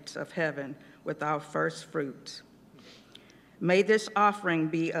floodgates of heaven with our first fruits. May this offering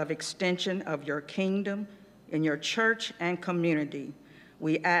be of extension of your kingdom in your church and community.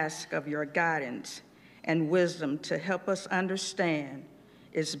 we ask of your guidance and wisdom to help us understand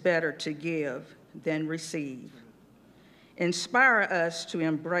it's better to give than receive. Inspire us to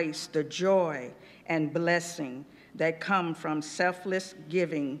embrace the joy and blessing that come from selfless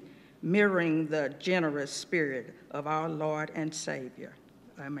giving, mirroring the generous spirit of our Lord and Savior.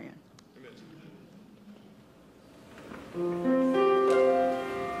 Amen.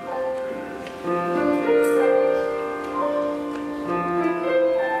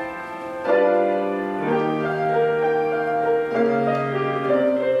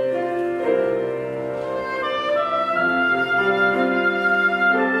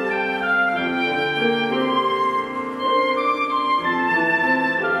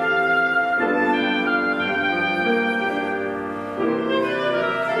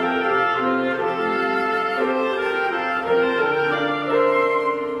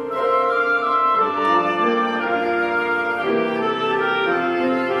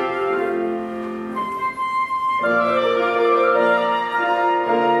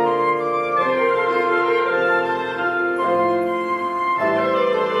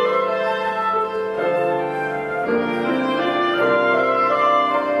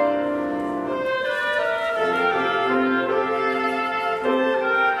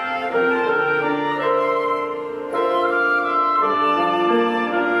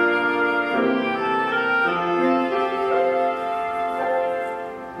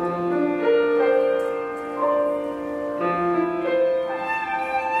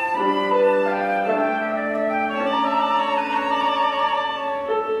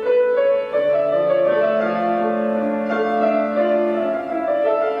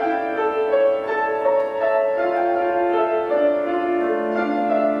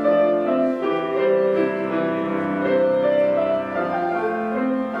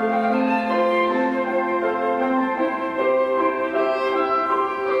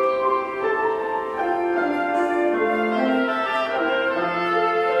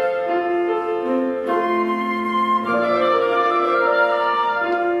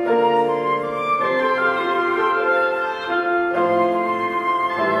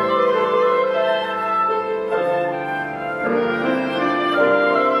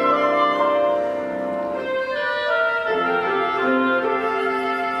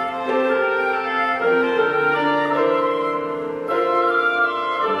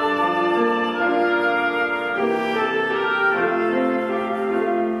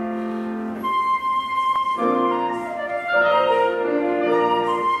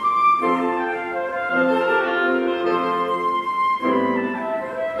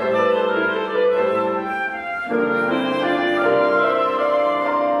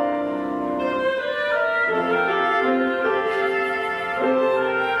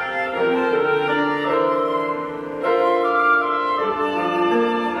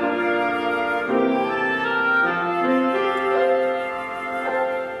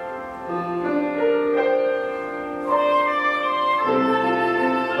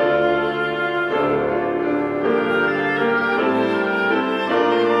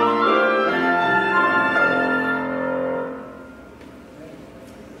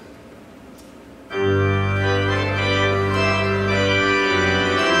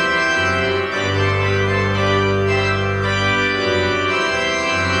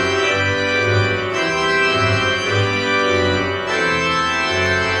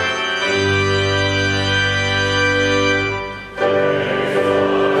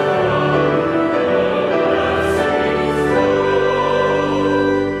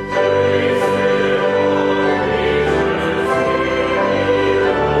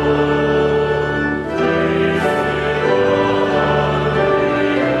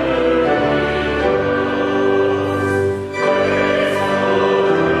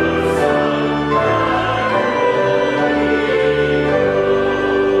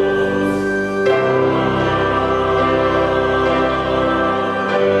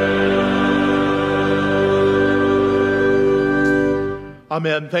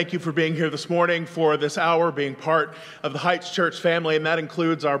 Amen. Thank you for being here this morning, for this hour, being part of the Heights Church family, and that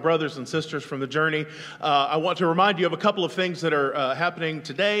includes our brothers and sisters from the Journey. I want to remind you of a couple of things that are happening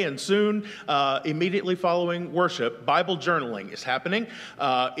today and soon. Immediately following worship, Bible journaling is happening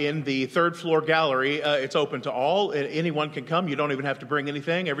in the third floor gallery. It's open to all. Anyone can come. You don't even have to bring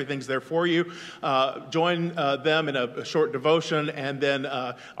anything. Everything's there for you. Join them in a short devotion and then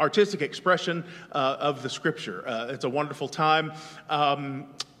artistic expression of the Scripture. It's a wonderful time.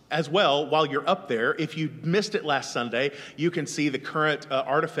 As well, while you're up there, if you missed it last Sunday, you can see the current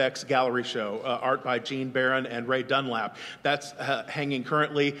Artifacts Gallery show, art by Gene Barron and Ray Dunlap. That's hanging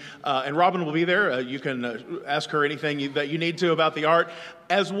currently, and Robin will be there. You can ask her anything that you need to about the art.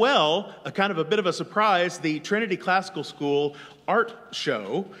 As well, a kind of a bit of a surprise, the Trinity Classical School art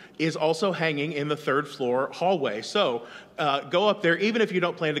show is also hanging in the third floor hallway. So go up there, even if you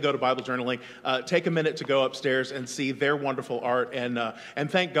don't plan to go to Bible journaling, take a minute to go upstairs and see their wonderful art, and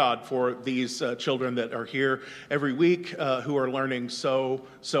thank God for these children that are here every week who are learning so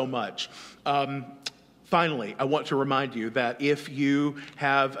much. Finally, I want to remind you that if you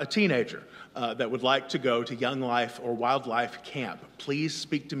have a teenager that would like to go to Young Life or Wildlife Camp, please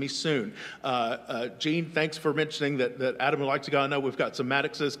speak to me soon. Gene, thanks for mentioning that Adam would like to go. I know we've got some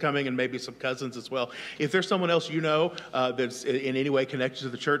Maddoxes coming and maybe some cousins as well. If there's someone else you know that's in any way connected to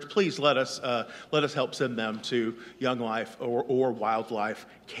the church, please let us help send them to Young Life or Wildlife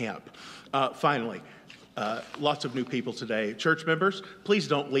Camp. Finally, lots of new people today. Church members, please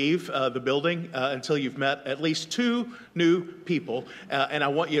don't leave the building until you've met at least 2 new people. And I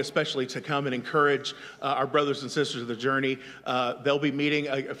want you especially to come and encourage our brothers and sisters of the journey. They'll be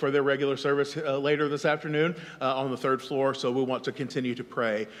meeting for their regular service later this afternoon on the 3rd floor, so we want to continue to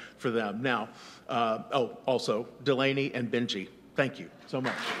pray for them. Now, also, Delaney and Benji, thank you so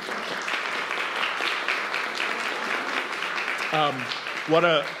much.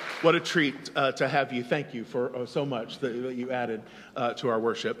 What a treat to have you. Thank you for so much that you added to our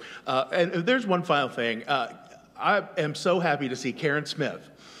worship. And there's one final thing. I am so happy to see Karen Smith.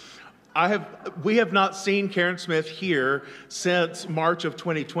 We have not seen Karen Smith here since March of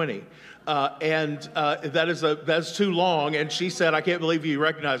 2020. That's too long. And she said, "I can't believe you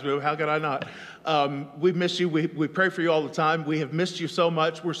recognize me. How could I not?" We miss you. We pray for you all the time. We have missed you so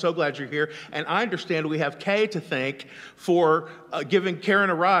much. We're so glad you're here. And I understand we have Kay to thank for giving Karen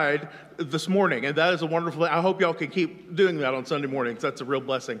a ride this morning. And that is a wonderful thing. I hope y'all can keep doing that on Sunday mornings. That's a real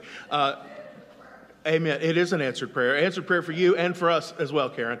blessing. Amen. It is an answered prayer. Answered prayer for you and for us as well,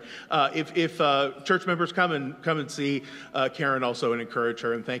 Karen. If church members come and see Karen also and encourage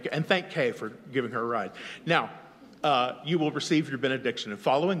her and thank Kay for giving her a ride. Now, you will receive your benediction, and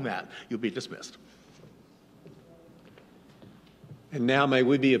following that, you'll be dismissed. And now may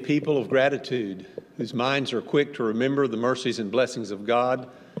we be a people of gratitude, whose minds are quick to remember the mercies and blessings of God,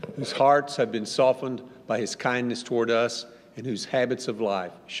 whose hearts have been softened by his kindness toward us, and whose habits of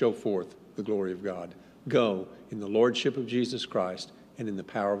life show forth the glory of God. Go in the lordship of Jesus Christ and in the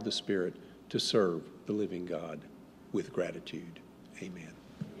power of the Spirit to serve the living God with gratitude. Amen.